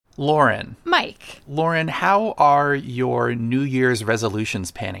Lauren. Mike. Lauren, how are your New Year's resolutions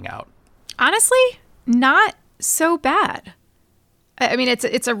panning out? Honestly, not so bad. I mean,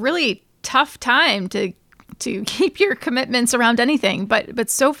 it's a really tough time to keep your commitments around anything, but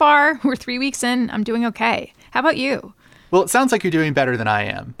so far, we're 3 weeks in, I'm doing okay. How about you? Well, it sounds like you're doing better than I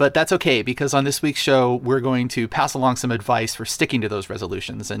am, but that's okay because on this week's show, we're going to pass along some advice for sticking to those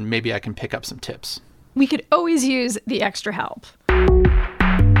resolutions, and maybe I can pick up some tips. We could always use the extra help.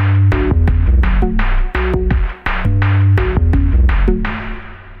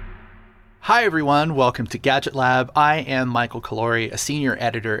 Hi, everyone. Welcome to Gadget Lab. I am Michael Calore, a senior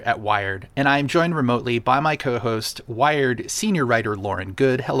editor at Wired, and I am joined remotely by my co-host, Wired senior writer Lauren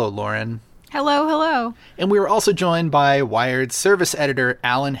Good. Hello, Lauren. Hello. And we were also joined by Wired service editor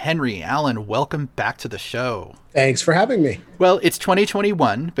Alan Henry. Alan, welcome back to the show. Thanks for having me. Well, it's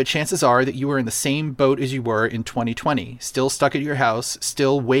 2021, but chances are that you were in the same boat as you were in 2020, still stuck at your house,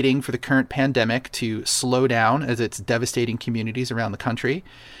 still waiting for the current pandemic to slow down as it's devastating communities around the country.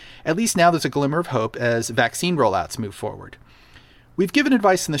 At least now there's a glimmer of hope as vaccine rollouts move forward. We've given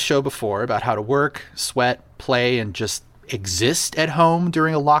advice in the show before about how to work, sweat, play, and just exist at home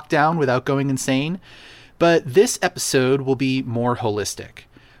during a lockdown without going insane. But this episode will be more holistic.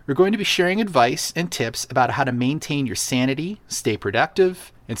 We're going to be sharing advice and tips about how to maintain your sanity, stay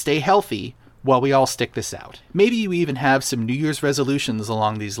productive, and stay healthy while we all stick this out. Maybe you even have some New Year's resolutions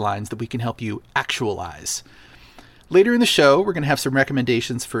along these lines that we can help you actualize. Later in the show, we're going to have some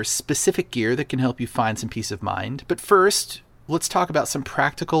recommendations for specific gear that can help you find some peace of mind. But first, let's talk about some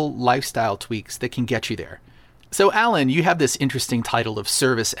practical lifestyle tweaks that can get you there. So, Alan, you have this interesting title of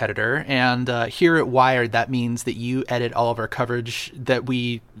service editor, and here at Wired, that means that you edit all of our coverage that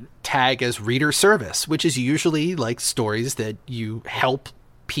we tag as reader service, which is usually like stories that you help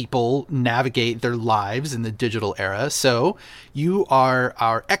people navigate their lives in the digital era. So, you are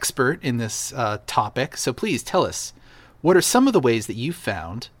our expert in this topic, so please tell us, what are some of the ways that you've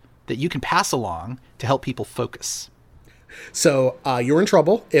found that you can pass along to help people focus? So you're in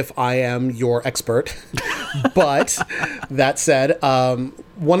trouble if I am your expert. But that said,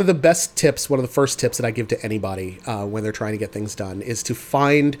 one of the best tips, one of the first tips that I give to anybody when they're trying to get things done is to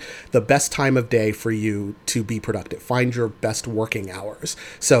find the best time of day for you to be productive. Find your best working hours.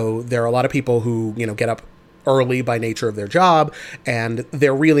 So there are a lot of people who, get up early by nature of their job, and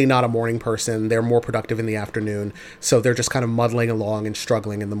they're really not a morning person. They're more productive in the afternoon. So they're just kind of muddling along and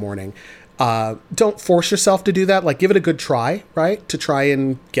struggling in the morning. Don't force yourself to do that. Like, give it a good try, right? To try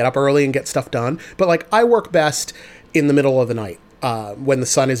and get up early and get stuff done. But like, I work best in the middle of the night. When the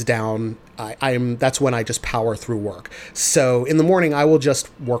sun is down, that's when I just power through work. So in the morning, I will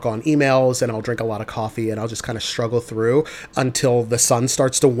just work on emails and I'll drink a lot of coffee and I'll just kind of struggle through until the sun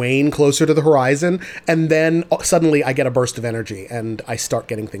starts to wane closer to the horizon. And then suddenly I get a burst of energy and I start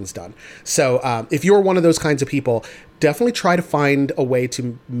getting things done. So if you're one of those kinds of people, definitely try to find a way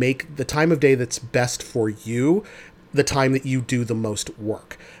to make the time of day that's best for you the time that you do the most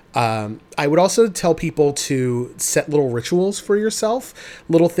work. I would also tell people to set little rituals for yourself,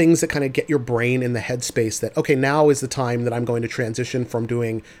 little things that kind of get your brain in the headspace that, okay, now is the time that I'm going to transition from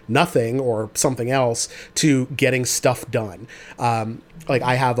doing nothing or something else to getting stuff done. Like,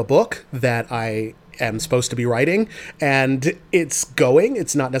 I have a book that I am supposed to be writing, and it's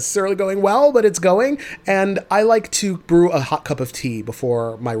not necessarily going well, but it's going. And I like to brew a hot cup of tea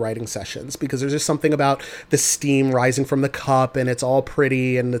before my writing sessions because there's just something about the steam rising from the cup, and it's all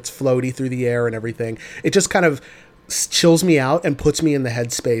pretty and it's floaty through the air and everything. It just kind of chills me out and puts me in the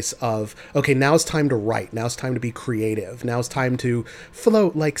headspace of, okay, now it's time to write. Now it's time to be creative. Now it's time to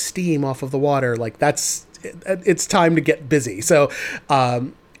float like steam off of the water. Like, it's time to get busy. So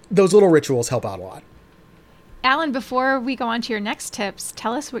those little rituals help out a lot. Alan, before we go on to your next tips,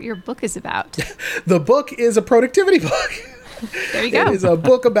 tell us what your book is about. The book is a productivity book. There you go. It is a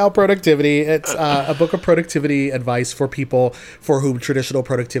book about productivity. It's a book of productivity advice for people for whom traditional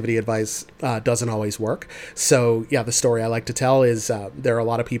productivity advice doesn't always work. So, yeah, the story I like to tell is there are a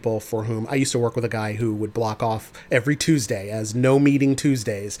lot of people for whom I used to work with a guy who would block off every Tuesday as no meeting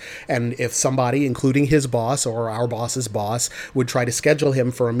Tuesdays. And if somebody, including his boss or our boss's boss, would try to schedule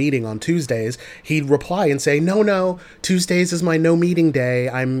him for a meeting on Tuesdays, he'd reply and say, no, Tuesdays is my no meeting day.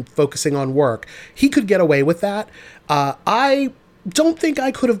 I'm focusing on work. He could get away with that. I don't think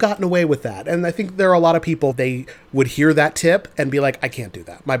I could have gotten away with that. And I think there are a lot of people, they would hear that tip and be like, I can't do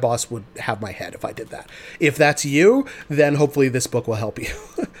that. My boss would have my head if I did that. If that's you, then hopefully this book will help you.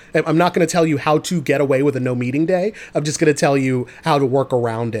 I'm not going to tell you how to get away with a no meeting day. I'm just going to tell you how to work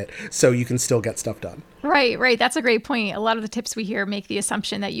around it so you can still get stuff done. Right. That's a great point. A lot of the tips we hear make the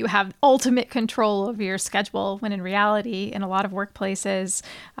assumption that you have ultimate control over your schedule, when in reality, in a lot of workplaces,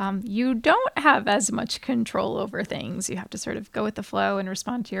 you don't have as much control over things. You have to sort of go with the flow and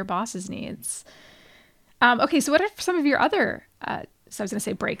respond to your boss's needs. Okay, so what are some of your other so I was going to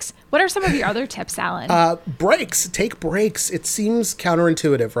say breaks. What are some of your other tips, Alan? Breaks. Take breaks. It seems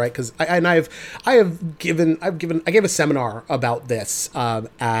counterintuitive, right? Because I gave a seminar about this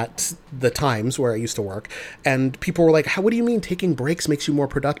at the Times where I used to work, and people were like, "What do you mean taking breaks makes you more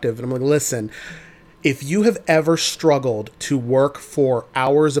productive?" And I'm like, "Listen, if you have ever struggled to work for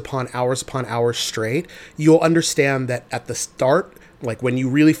hours upon hours upon hours straight, you'll understand that at the start, like when you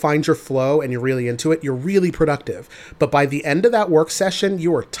really find your flow and you're really into it, you're really productive. But by the end of that work session,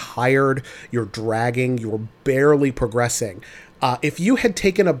 you are tired, you're dragging, you're barely progressing. If you had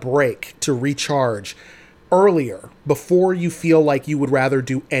taken a break to recharge earlier, before you feel like you would rather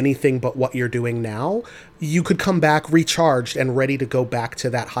do anything but what you're doing now, you could come back recharged and ready to go back to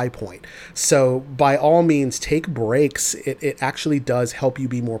that high point. So by all means, take breaks. It actually does help you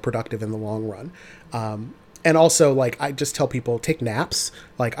be more productive in the long run. And also, like, I just tell people, take naps.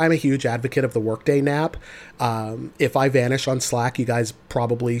 Like, I'm a huge advocate of the workday nap. If I vanish on Slack, you guys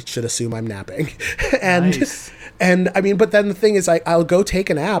probably should assume I'm napping. Nice. And I mean, but then the thing is, I'll go take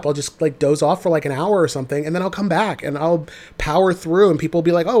a nap. I'll just like doze off for like an hour or something, and then I'll come back and I'll power through, and people will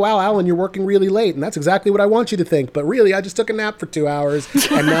be like, "Oh wow, Alan, you're working really late," and that's exactly what I want you to think. But really, I just took a nap for 2 hours,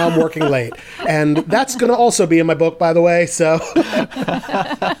 and now I'm working late. And that's going to also be in my book, by the way. So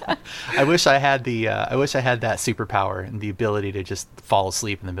I wish I had that superpower and the ability to just fall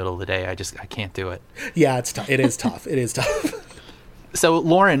asleep in the middle of the day. I can't do it. Yeah, it's tough. It is tough. It is tough. So,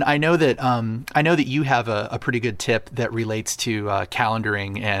 Lauren, I know that you have a pretty good tip that relates to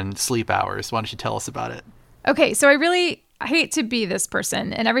calendaring and sleep hours. Why don't you tell us about it? Okay, so I hate to be this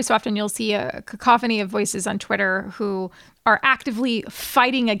person, and every so often you'll see a cacophony of voices on Twitter who are actively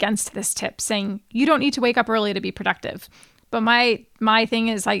fighting against this tip, saying you don't need to wake up early to be productive. But my thing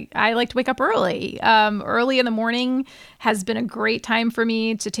is I like to wake up early. Early in the morning has been a great time for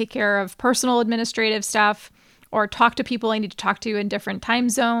me to take care of personal administrative stuff, or talk to people I need to talk to in different time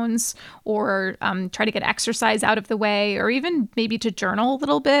zones, or try to get exercise out of the way, or even maybe to journal a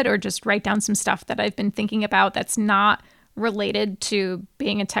little bit, or just write down some stuff that I've been thinking about that's not related to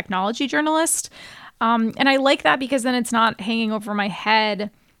being a technology journalist. And I like that because then it's not hanging over my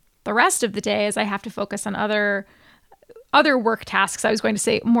head the rest of the day as I have to focus on other work tasks. I was going to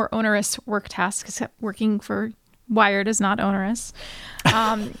say more onerous work tasks, except working for Wired is not onerous.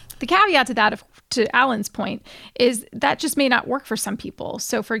 The caveat to that, to Alan's point, is that just may not work for some people.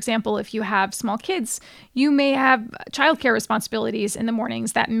 So, for example, if you have small kids, you may have childcare responsibilities in the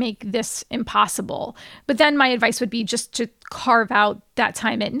mornings that make this impossible. But then my advice would be just to carve out that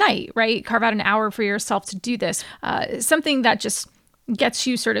time at night, right? Carve out an hour for yourself to do this. Something that just gets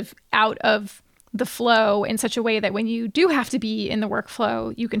you sort of out of the flow in such a way that when you do have to be in the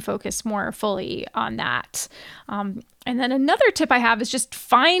workflow, you can focus more fully on that. And then another tip I have is just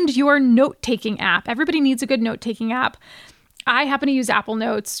find your note-taking app. Everybody needs a good note-taking app. I happen to use Apple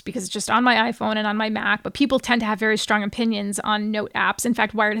Notes because it's just on my iPhone and on my Mac, but people tend to have very strong opinions on note apps. In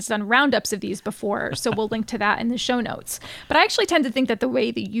fact, Wired has done roundups of these before, so we'll link to that in the show notes. But I actually tend to think that the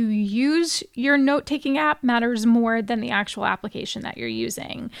way that you use your note-taking app matters more than the actual application that you're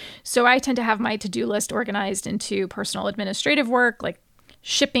using. So I tend to have my to-do list organized into personal administrative work, like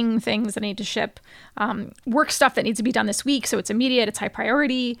shipping things that I need to ship, work stuff that needs to be done this week, so it's immediate, it's high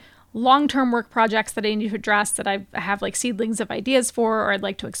priority, long-term work projects that I need to address that I have like seedlings of ideas for, or I'd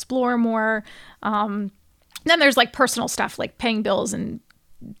like to explore more. Then there's like personal stuff like paying bills and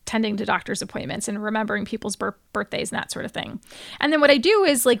tending to doctor's appointments and remembering people's birthdays and that sort of thing. And then what I do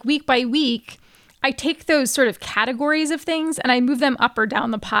is like week by week, I take those sort of categories of things and I move them up or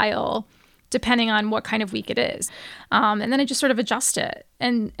down the pile depending on what kind of week it is. And then I just sort of adjust it.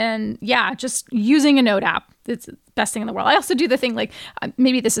 And yeah, just using a note app, it's the best thing in the world. I also do the thing like,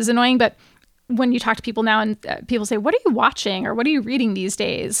 maybe this is annoying, but when you talk to people now and people say, what are you watching or what are you reading these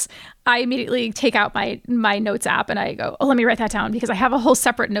days? I immediately take out my notes app and I go, oh, let me write that down because I have a whole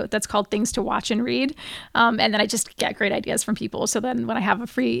separate note that's called things to watch and read. And then I just get great ideas from people. So then when I have a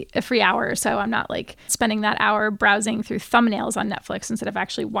free hour or so, I'm not like spending that hour browsing through thumbnails on Netflix instead of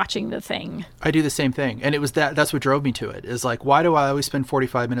actually watching the thing. I do the same thing. And it was that's what drove me to it is like, why do I always spend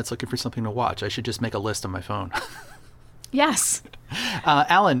 45 minutes looking for something to watch? I should just make a list on my phone. Yes.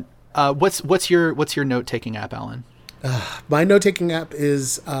 Alan, what's your note-taking app, Alan? My note-taking app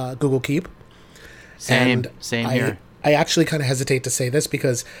is Google Keep. Same here. I actually kind of hesitate to say this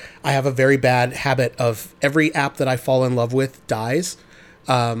because I have a very bad habit of every app that I fall in love with dies.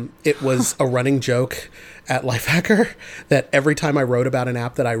 It was a running joke at Lifehacker that every time I wrote about an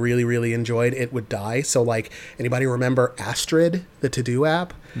app that I really, really enjoyed, it would die. So, like, anybody remember Astrid, the to-do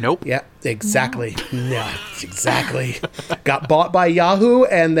app? Nope. Yeah, exactly. Yeah, exactly. Got bought by Yahoo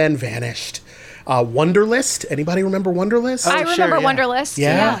and then vanished. Wunderlist. Anybody remember Wunderlist? I remember yeah. Wunderlist.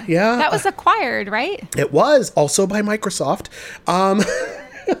 Yeah. That was acquired, right? It was also by Microsoft.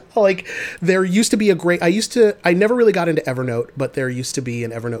 Like, there used to be I never really got into Evernote, but there used to be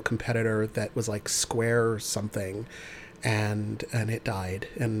an Evernote competitor that was like Square or something, and it died,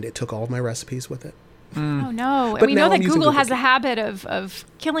 and it took all of my recipes with it. Oh no. But And we now know that I'm using Google Google has a Keep. habit of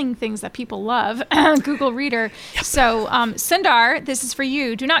killing things that people love. Google Reader. Yep. So Sundar, this is for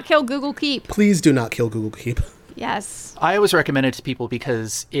you. Do not kill Google Keep. Please do not kill Google Keep. Yes. I always recommend it to people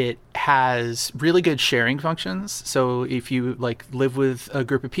because it has really good sharing functions. So if you like live with a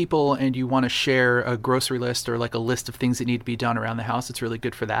group of people and you want to share a grocery list or like a list of things that need to be done around the house, it's really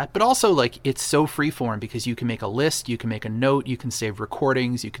good for that. But also, like, it's so freeform because you can make a list, you can make a note, you can save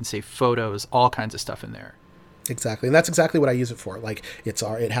recordings, you can save photos, all kinds of stuff in there. Exactly. And that's exactly what I use it for. Like,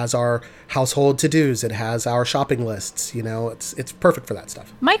 it has our household to-dos, it has our shopping lists, it's perfect for that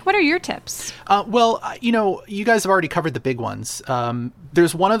stuff. Mike, what are your tips? Well, you guys have already covered the big ones.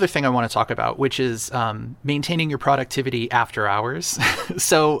 There's one other thing I want to talk about, which is maintaining your productivity after hours.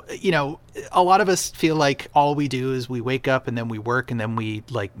 So, a lot of us feel like all we do is we wake up and then we work and then we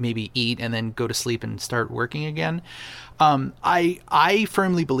like maybe eat and then go to sleep and start working again. I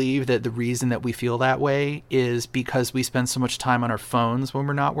firmly believe that the reason that we feel that way is because we spend so much time on our phones when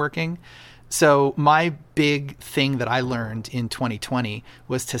we're not working. So my big thing that I learned in 2020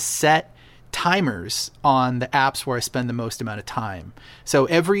 was to set timers on the apps where I spend the most amount of time. So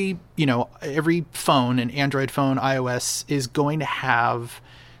every phone, an Android phone, iOS, is going to have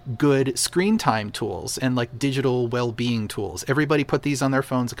good screen time tools and like digital well-being tools. Everybody put these on their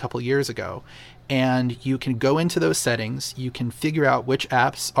phones a couple years ago, and you can go into those settings. You can figure out which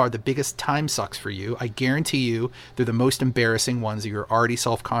apps are the biggest time sucks for you. I guarantee you they're the most embarrassing ones that you're already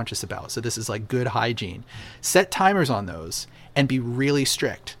self-conscious about. So this is like good hygiene. Set timers on those and be really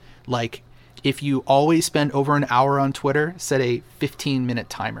strict. Like, if you always spend over an hour on Twitter, set a 15-minute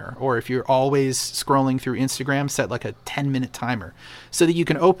timer. Or if you're always scrolling through Instagram, set like a 10-minute timer so that you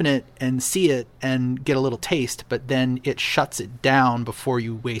can open it and see it and get a little taste, but then it shuts it down before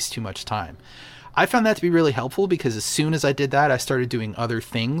you waste too much time. I found that to be really helpful because as soon as I did that, I started doing other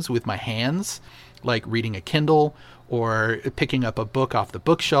things with my hands, like reading a Kindle or picking up a book off the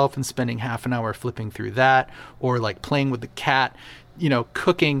bookshelf and spending half an hour flipping through that, or like playing with the cat,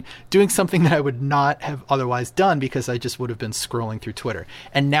 cooking, doing something that I would not have otherwise done because I just would have been scrolling through Twitter.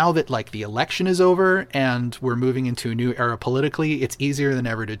 And now that like the election is over and we're moving into a new era politically, it's easier than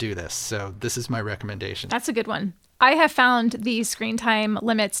ever to do this. So this is my recommendation. That's a good one. I have found the screen time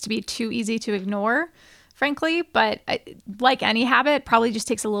limits to be too easy to ignore, frankly, but like any habit, probably just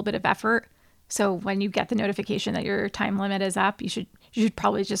takes a little bit of effort. So when you get the notification that your time limit is up, you should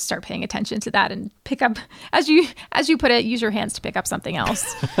probably just start paying attention to that and pick up, as you put it, use your hands to pick up something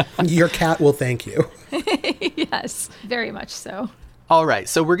else. Your cat will thank you. Yes, very much so. All right,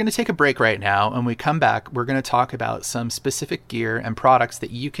 so we're going to take a break right now. And when we come back, we're going to talk about some specific gear and products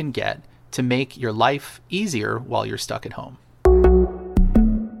that you can get to make your life easier while you're stuck at home.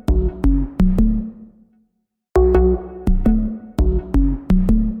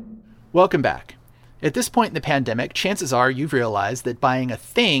 Welcome back. At this point in the pandemic, chances are you've realized that buying a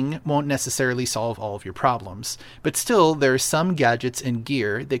thing won't necessarily solve all of your problems. But still, there are some gadgets and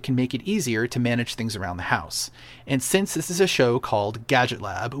gear that can make it easier to manage things around the house. And since this is a show called Gadget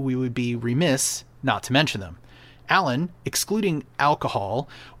Lab, we would be remiss not to mention them. Alan, excluding alcohol,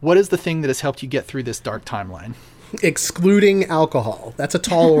 what is the thing that has helped you get through this dark timeline? Excluding alcohol. That's a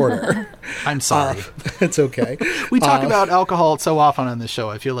tall order. I'm sorry. It's okay. We talk about alcohol so often on this show.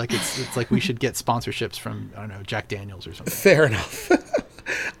 I feel like it's like we should get sponsorships from, I don't know, Jack Daniels or something. Fair enough.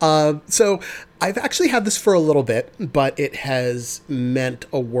 So I've actually had this for a little bit, but it has meant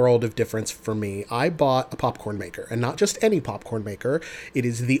a world of difference for me. I bought a popcorn maker, and not just any popcorn maker. It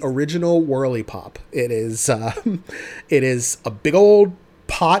is the original Whirly Pop. It is a big old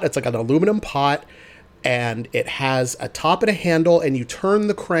pot. It's like an aluminum pot. And it has a top and a handle, and you turn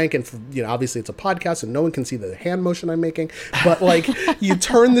the crank, and obviously it's a podcast and no one can see the hand motion I'm making, but like you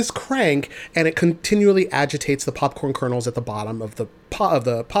turn this crank and it continually agitates the popcorn kernels at the bottom of the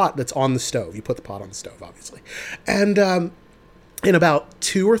pot that's on the stove. You put the pot on the stove, obviously. And in about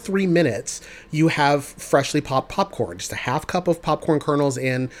 2 or 3 minutes, you have freshly popped popcorn, just a half cup of popcorn kernels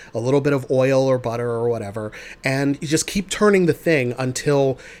in, a little bit of oil or butter or whatever. And you just keep turning the thing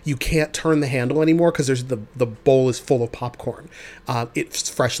until you can't turn the handle anymore because the bowl is full of popcorn. It's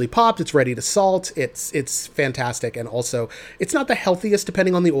freshly popped. It's ready to salt. It's fantastic. And also, it's not the healthiest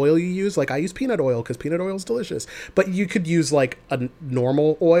depending on the oil you use. Like I use peanut oil because peanut oil is delicious. But you could use like a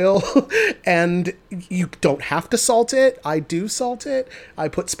normal oil and you don't have to salt it. I do salt it. I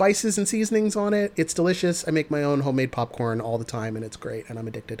put spices and seasonings on it. It's delicious. I make my own homemade popcorn all the time and it's great. And I'm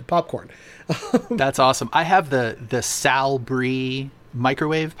addicted to popcorn. That's awesome. I have the Sal Brie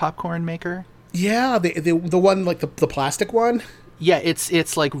microwave popcorn maker. Yeah, the one like the plastic one. Yeah,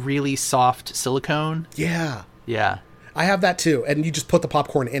 it's like really soft silicone. Yeah. Yeah. I have that too. And you just put the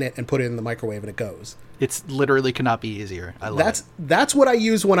popcorn in it and put it in the microwave and it goes. It's literally cannot be easier. I love it. That's what I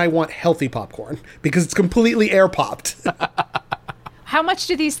use when I want healthy popcorn because it's completely air popped. How much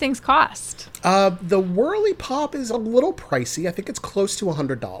do these things cost? The Whirly Pop is a little pricey. I think it's close to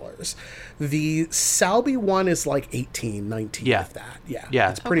 $100. The Salby one is like $18, $19, if that. Yeah.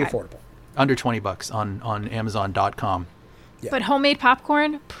 It's pretty affordable. Under $20 on Amazon.com. Yeah. But homemade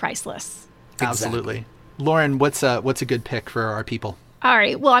popcorn, priceless. Absolutely. Lauren, what's a good pick for our people? All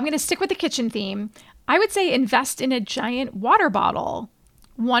right. Well, I'm going to stick with the kitchen theme. I would say invest in a giant water bottle.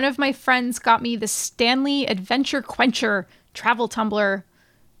 One of my friends got me the Stanley Adventure Quencher travel tumbler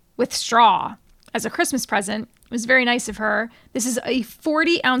with straw as a Christmas present. It was very nice of her. This is a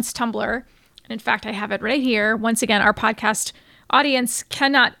 40-ounce tumbler. And in fact, I have it right here. Once again, our podcast audience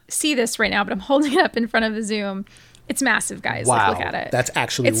cannot see this right now, but I'm holding it up in front of the Zoom. It's massive, guys. Wow. Like, look at it. That's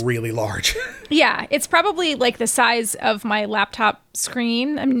actually really large. Yeah, it's probably like the size of my laptop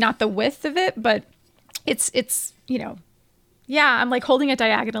screen. I mean, not the width of it, but it's I'm like holding it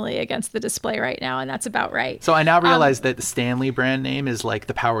diagonally against the display right now, and that's about right. So I now realize that the Stanley brand name is like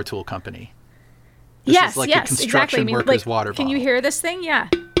the power tool company. This yes, is like yes, a construction exactly. worker's water bottle. Can you hear this thing? Yeah.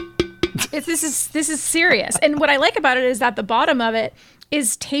 This is serious. And what I like about it is that the bottom of it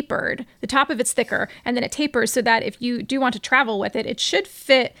is tapered. The top of it's thicker, and then it tapers so that if you do want to travel with it, it should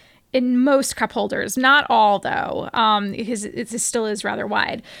fit in most cup holders. Not all, though, because it still is rather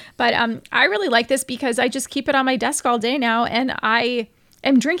wide. But I really like this because I just keep it on my desk all day now, and I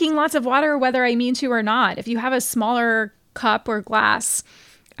am drinking lots of water whether I mean to or not. If you have a smaller cup or glass,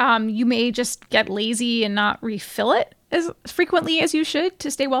 you may just get lazy and not refill it as frequently as you should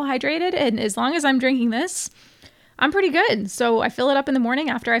to stay well hydrated. And as long as I'm drinking this, I'm pretty good. So I fill it up in the morning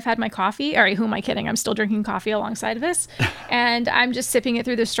after I've had my coffee. All right, who am I kidding? I'm still drinking coffee alongside of this. And I'm just sipping it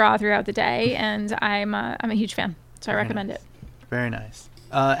through the straw throughout the day. And I'm a huge fan. So I recommend it. Very nice.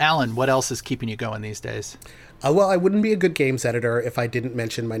 Alan, what else is keeping you going these days? Well, I wouldn't be a good games editor if I didn't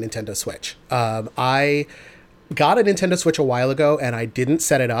mention my Nintendo Switch. I got a Nintendo Switch a while ago and I didn't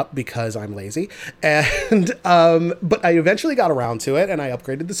set it up because I'm lazy. And but I eventually got around to it and I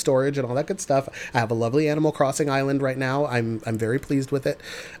upgraded the storage and all that good stuff. I have a lovely Animal Crossing island right now. I'm very pleased with it.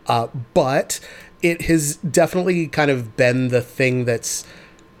 But it has definitely kind of been the thing that's,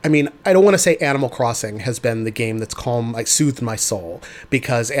 I mean, I don't want to say Animal Crossing has been the game that's soothed my soul,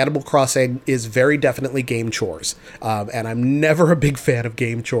 because Animal Crossing is very definitely game chores. And I'm never a big fan of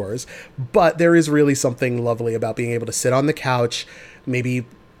game chores, but there is really something lovely about being able to sit on the couch, maybe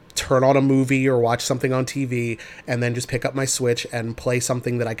turn on a movie or watch something on TV, and then just pick up my Switch and play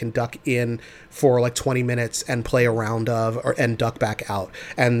something that I can duck in for like 20 minutes and play a round of, and duck back out.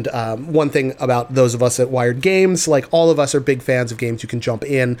 And one thing about those of us at Wired Games, like all of us are big fans of games you can jump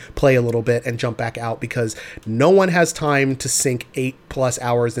in, play a little bit, and jump back out, because no one has time to sink 8+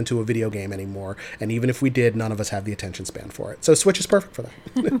 hours into a video game anymore. And even if we did, none of us have the attention span for it. So Switch is perfect for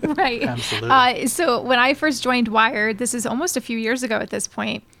that. Right. Absolutely. So when I first joined Wired, this is almost a few years ago at this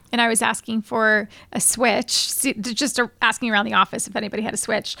point, and I was asking for a Switch, just asking around the office if anybody had a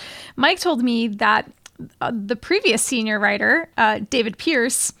Switch. Mike told me that the previous senior writer, David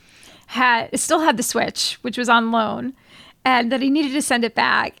Pierce, still had the Switch, which was on loan, and that he needed to send it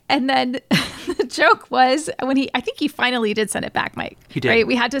back. And then the joke was I think he finally did send it back, Mike. He did. Right?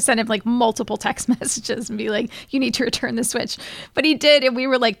 We had to send him like multiple text messages and be like, you need to return the Switch. But he did. And we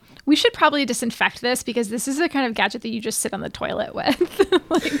were like, we should probably disinfect this, because this is the kind of gadget that you just sit on the toilet with.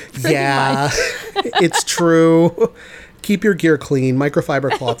 Yeah, it's true. Keep your gear clean.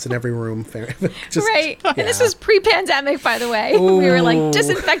 Microfiber cloths in every room. Right. Yeah. And this was pre-pandemic, by the way. Ooh. We were like,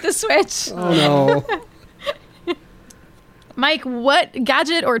 disinfect the Switch. Oh, no. Mike, what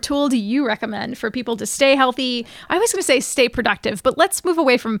gadget or tool do you recommend for people to stay healthy? I was going to say stay productive, but let's move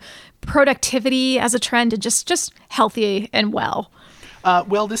away from productivity as a trend to just healthy and well.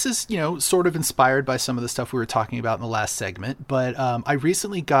 Well, this is, sort of inspired by some of the stuff we were talking about in the last segment, but I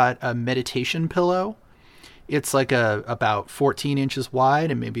recently got a meditation pillow. It's like about 14 inches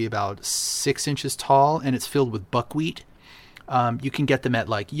wide and maybe about 6 inches tall, and it's filled with buckwheat. You can get them at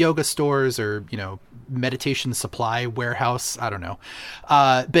like yoga stores or, meditation supply warehouse. I don't know.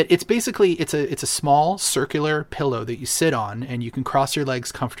 But it's basically, it's a small circular pillow that you sit on, and you can cross your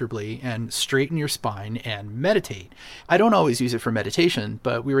legs comfortably and straighten your spine and meditate. I don't always use it for meditation,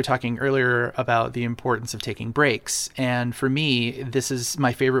 but we were talking earlier about the importance of taking breaks. And for me, this is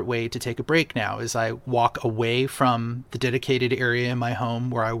my favorite way to take a break now, is I walk away from the dedicated area in my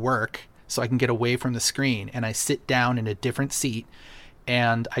home where I work so I can get away from the screen, and I sit down in a different seat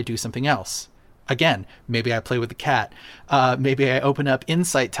and I do something else. Again, maybe I play with the cat. Maybe I open up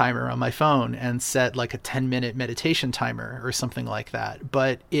Insight Timer on my phone and set like a 10-minute meditation timer or something like that.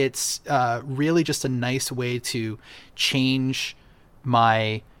 But it's really just a nice way to change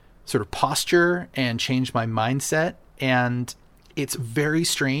my sort of posture and change my mindset. And it's very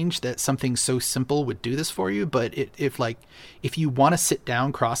strange that something so simple would do this for you, but if you want to sit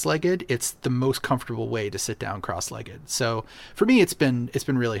down cross-legged, it's the most comfortable way to sit down cross-legged. So for me, it's been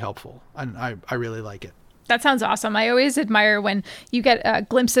really helpful, and I really like it. That sounds awesome. I always admire when you get a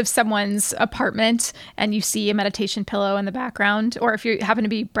glimpse of someone's apartment and you see a meditation pillow in the background, or if you happen to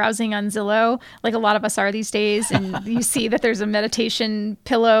be browsing on Zillow, like a lot of us are these days, and you see that there's a meditation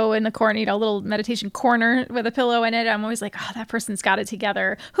pillow in the corner, a little meditation corner with a pillow in it. I'm always like, oh, that person's got it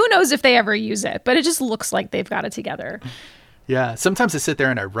together. Who knows if they ever use it, but it just looks like they've got it together. Yeah. Sometimes I sit there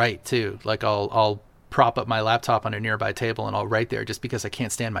and I write too. Like I'll prop up my laptop on a nearby table and I'll write there just because I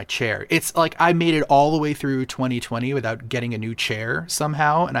can't stand my chair. It's like I made it all the way through 2020 without getting a new chair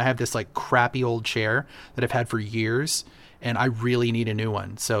somehow. And I have this like crappy old chair that I've had for years, and I really need a new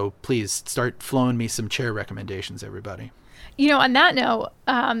one. So please start flowing me some chair recommendations, everybody. On that note,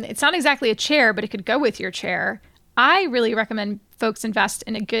 it's not exactly a chair, but it could go with your chair. I really recommend folks invest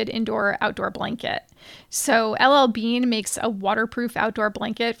in a good indoor-outdoor blanket. So LL Bean makes a waterproof outdoor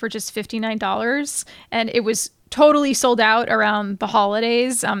blanket for just $59, and it was totally sold out around the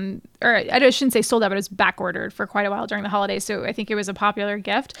holidays. Or I shouldn't say sold out, but it was back ordered for quite a while during the holidays. So I think it was a popular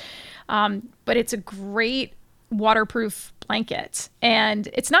gift. But it's a great waterproof blanket, and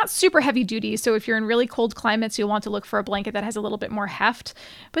it's not super heavy duty. So if you're in really cold climates, you'll want to look for a blanket that has a little bit more heft.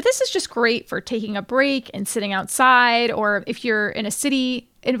 But this is just great for taking a break and sitting outside, or if you're in a city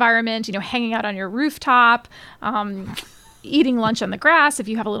environment, hanging out on your rooftop, eating lunch on the grass, if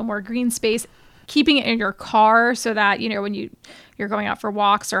you have a little more green space, keeping it in your car so that, when you're going out for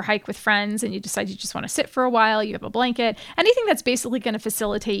walks or hike with friends and you decide you just want to sit for a while, you have a blanket, anything that's basically going to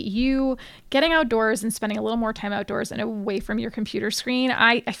facilitate you getting outdoors and spending a little more time outdoors and away from your computer screen.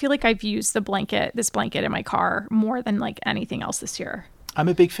 I feel like I've used this blanket in my car more than like anything else this year. I'm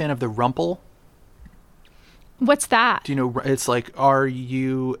a big fan of the Rumpl. What's that? Do you know, it's like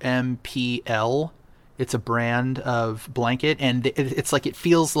RUMPL. It's a brand of blanket, and it's like, it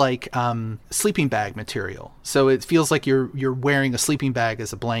feels like sleeping bag material. So it feels like you're wearing a sleeping bag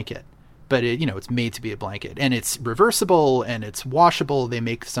as a blanket, but it's made to be a blanket, and it's reversible and it's washable. They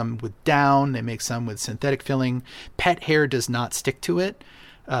make some with down, they make some with synthetic filling. Pet hair does not stick to it.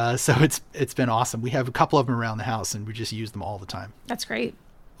 So it's been awesome. We have a couple of them around the house, and we just use them all the time. That's great.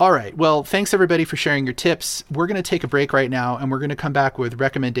 All right. Well, thanks everybody for sharing your tips. We're going to take a break right now, and we're going to come back with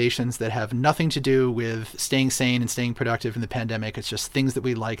recommendations that have nothing to do with staying sane and staying productive in the pandemic. It's just things that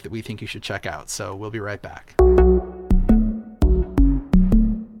we like that we think you should check out. So we'll be right back.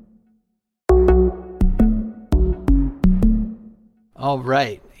 All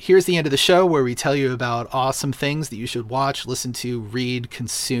right. Here's the end of the show where we tell you about awesome things that you should watch, listen to, read,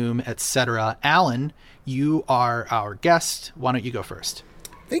 consume, etc. Alan, you are our guest. Why don't you go first?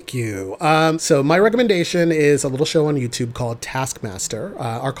 Thank you. So my recommendation is a little show on YouTube called Taskmaster.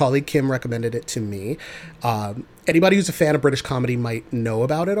 Our colleague Kim recommended it to me. Anybody who's a fan of British comedy might know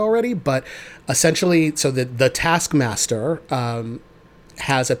about it already, but essentially, so the Taskmaster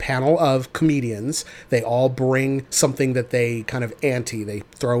has a panel of comedians. They all bring something that they kind of they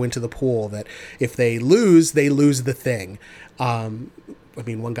throw into the pool, that if they lose the thing.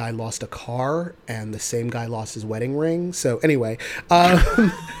 One guy lost a car, and the same guy lost his wedding ring. So anyway,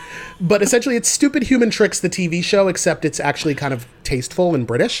 but essentially it's Stupid Human Tricks, the TV show, except it's actually kind of tasteful and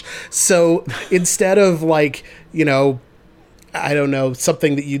British. So instead of I don't know,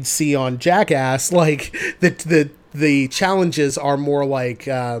 something that you'd see on Jackass, like the challenges are more like,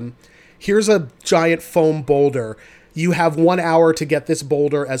 here's a giant foam boulder. You have 1 hour to get this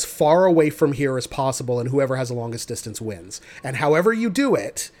boulder as far away from here as possible, and whoever has the longest distance wins. And however you do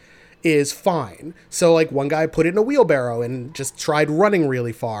it, is fine. So like one guy put it in a wheelbarrow and just tried running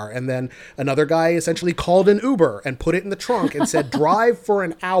really far. And then another guy essentially called an Uber and put it in the trunk and said, drive for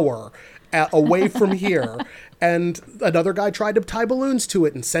an hour away from here. And another guy tried to tie balloons to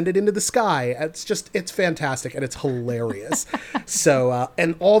it and send it into the sky. It's fantastic and it's hilarious. So,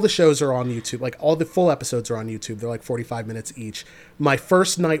 and all the shows are on YouTube. Like all the full episodes are on YouTube. They're like 45 minutes each. My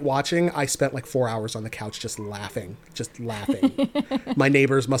first night watching, I spent like 4 hours on the couch just laughing. My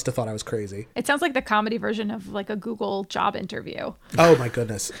neighbors must have thought I was crazy. It sounds like the comedy version of like a Google job interview. Oh my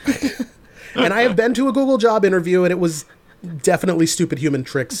goodness. And I have been to a Google job interview and it was definitely Stupid Human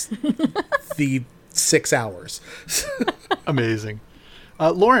Tricks the 6 hours. Amazing.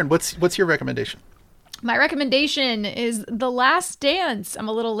 Lauren, what's your recommendation? My recommendation is The Last Dance. I'm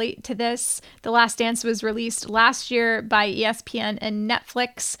a little late to this. The Last Dance was released last year by ESPN and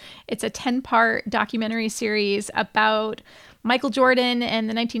Netflix. It's a 10-part documentary series about Michael Jordan and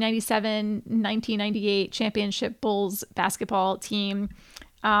the 1997-1998 championship Bulls basketball team.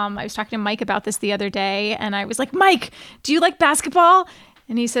 I was talking to Mike about this the other day, and I was like, Mike, do you like basketball?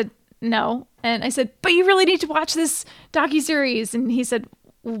 And he said, no. And I said, but you really need to watch this docuseries. And he said,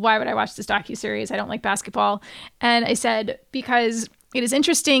 why would I watch this docuseries? I don't like basketball. And I said, because it is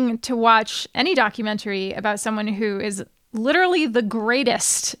interesting to watch any documentary about someone who is literally the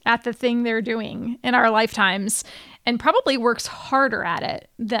greatest at the thing they're doing in our lifetimes and probably works harder at it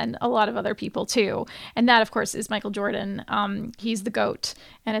than a lot of other people too. And that, of course, is Michael Jordan. He's the GOAT,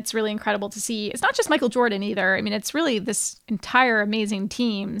 and it's really incredible to see. It's not just Michael Jordan either. I mean, it's really this entire amazing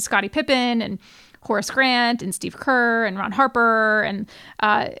team, Scottie Pippen and Horace Grant and Steve Kerr and Ron Harper. And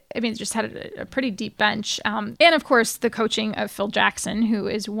it just had a pretty deep bench. And of course, the coaching of Phil Jackson, who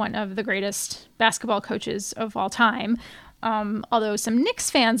is one of the greatest basketball coaches of all time. Although some Knicks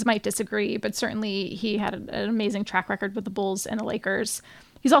fans might disagree, but certainly he had an amazing track record with the Bulls and the Lakers.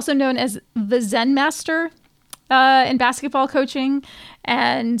 He's also known as the Zen Master in basketball coaching.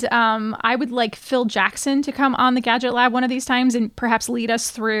 And I would like Phil Jackson to come on the Gadget Lab one of these times and perhaps lead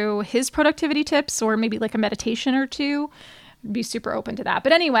us through his productivity tips or maybe like a meditation or two. I'd be super open to that.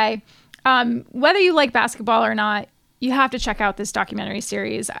 But anyway, whether you like basketball or not, you have to check out this documentary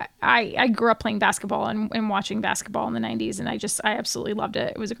series. I grew up playing basketball and watching basketball in the 90s, and I absolutely loved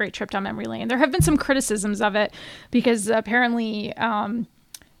it. It was a great trip down memory lane. There have been some criticisms of it because apparently, the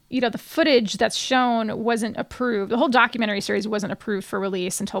footage that's shown wasn't approved. The whole documentary series wasn't approved for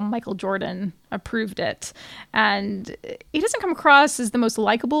release until Michael Jordan approved it. And he doesn't come across as the most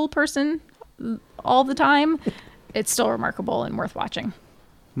likable person all the time. It's still remarkable and worth watching.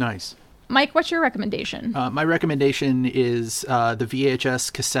 Nice. Mike, what's your recommendation? My recommendation is the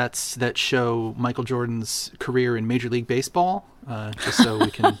VHS cassettes that show Michael Jordan's career in Major League Baseball, just so we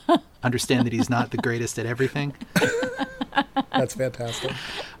can understand that he's not the greatest at everything. That's fantastic.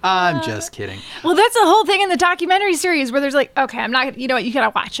 I'm just kidding. Well, that's the whole thing in the documentary series where there's like, okay, I'm not, you know what, you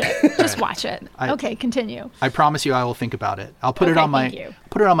gotta watch it. Just watch it. Okay, continue. I promise you I will think about it. I'll put it on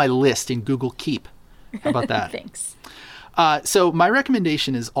my list in Google Keep. How about that? Thanks. So my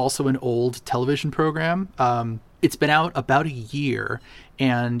recommendation is also an old television program. It's been out about a year,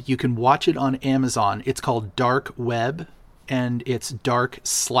 and you can watch it on Amazon. It's called Dark Web, and it's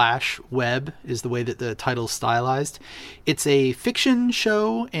dark/web is the way that the title is stylized. It's a fiction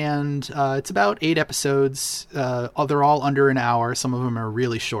show, and it's about 8 episodes. They're all under an hour. Some of them are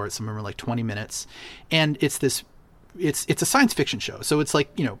really short. Some of them are like 20 minutes. And it's a science fiction show. So it's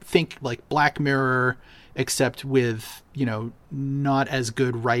like, think like Black Mirror, except with, not as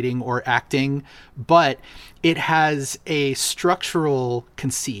good writing or acting, but it has a structural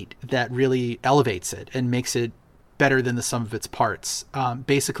conceit that really elevates it and makes it better than the sum of its parts.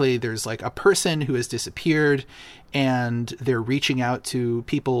 Basically, there's like a person who has disappeared, and they're reaching out to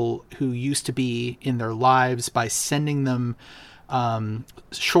people who used to be in their lives by sending them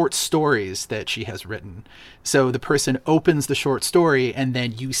short stories that she has written. So the person opens the short story, and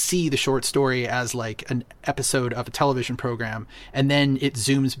then you see the short story as like an episode of a television program, and then it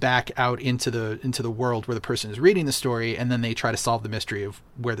zooms back out into the world where the person is reading the story, and then they try to solve the mystery of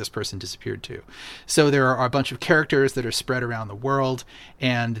where this person disappeared to. So there are a bunch of characters that are spread around the world,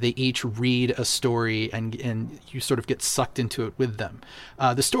 and they each read a story, and you sort of get sucked into it with them.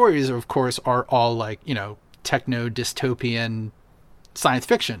 The stories, of course, are all like, techno dystopian science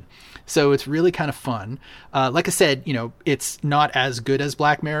fiction. So it's really kind of fun. Like I said, it's not as good as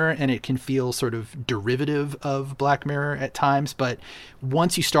Black Mirror, and it can feel sort of derivative of Black Mirror at times. But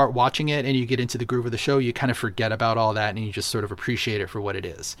once you start watching it and you get into the groove of the show, you kind of forget about all that and you just sort of appreciate it for what it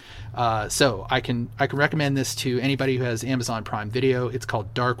is. So I can recommend this to anybody who has Amazon Prime Video. It's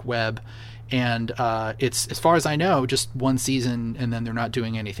called Dark Web. And it's, as far as I know, just one season, and then they're not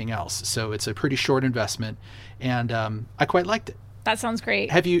doing anything else. So it's a pretty short investment, and I quite liked it. That sounds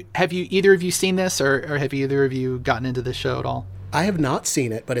great. Have you either of you seen this, or have either of you gotten into this show at all? I have not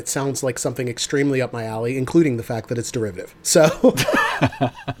seen it, but it sounds like something extremely up my alley, including the fact that it's derivative. So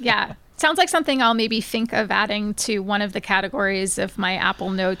Yeah. Sounds like something I'll maybe think of adding to one of the categories of my Apple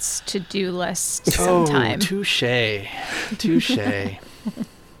Notes to-do list sometime. Oh, touche.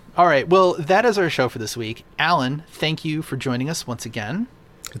 All right. Well, that is our show for this week. Alan, thank you for joining us once again.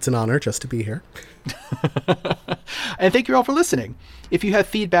 it's an honor just to be here. And thank you all for listening. If you have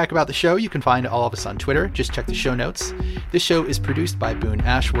feedback about the show, you can find all of us on Twitter. Just check the show notes. This show is produced by Boone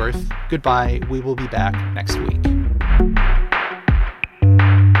Ashworth. Goodbye. We will be back next week.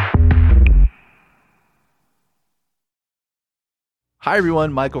 Hi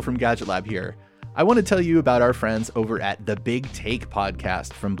everyone, Michael from Gadget Lab here. I want to tell you about our friends over at The Big Take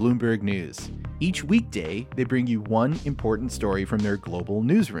podcast from Bloomberg News. Each weekday, they bring you one important story from their global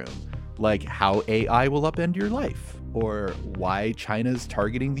newsroom, like how AI will upend your life, or why China's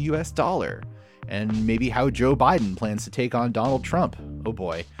targeting the US dollar, and maybe how Joe Biden plans to take on Donald Trump. Oh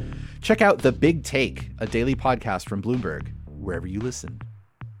boy. Check out The Big Take, a daily podcast from Bloomberg, wherever you listen.